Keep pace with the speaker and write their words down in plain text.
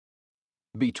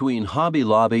Between Hobby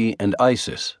Lobby and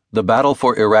ISIS, The Battle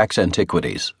for Iraq's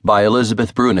Antiquities by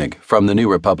Elizabeth Bruenig from the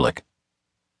New Republic.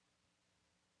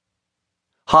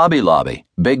 Hobby Lobby,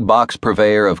 big box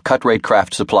purveyor of cut-rate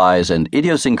craft supplies and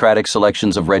idiosyncratic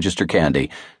selections of register candy,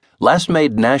 last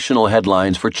made national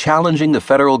headlines for challenging the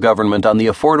federal government on the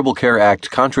Affordable Care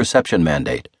Act contraception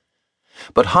mandate.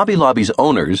 But Hobby Lobby's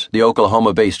owners, the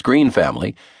Oklahoma-based Green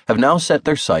family, have now set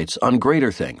their sights on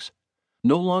greater things,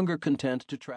 no longer content to track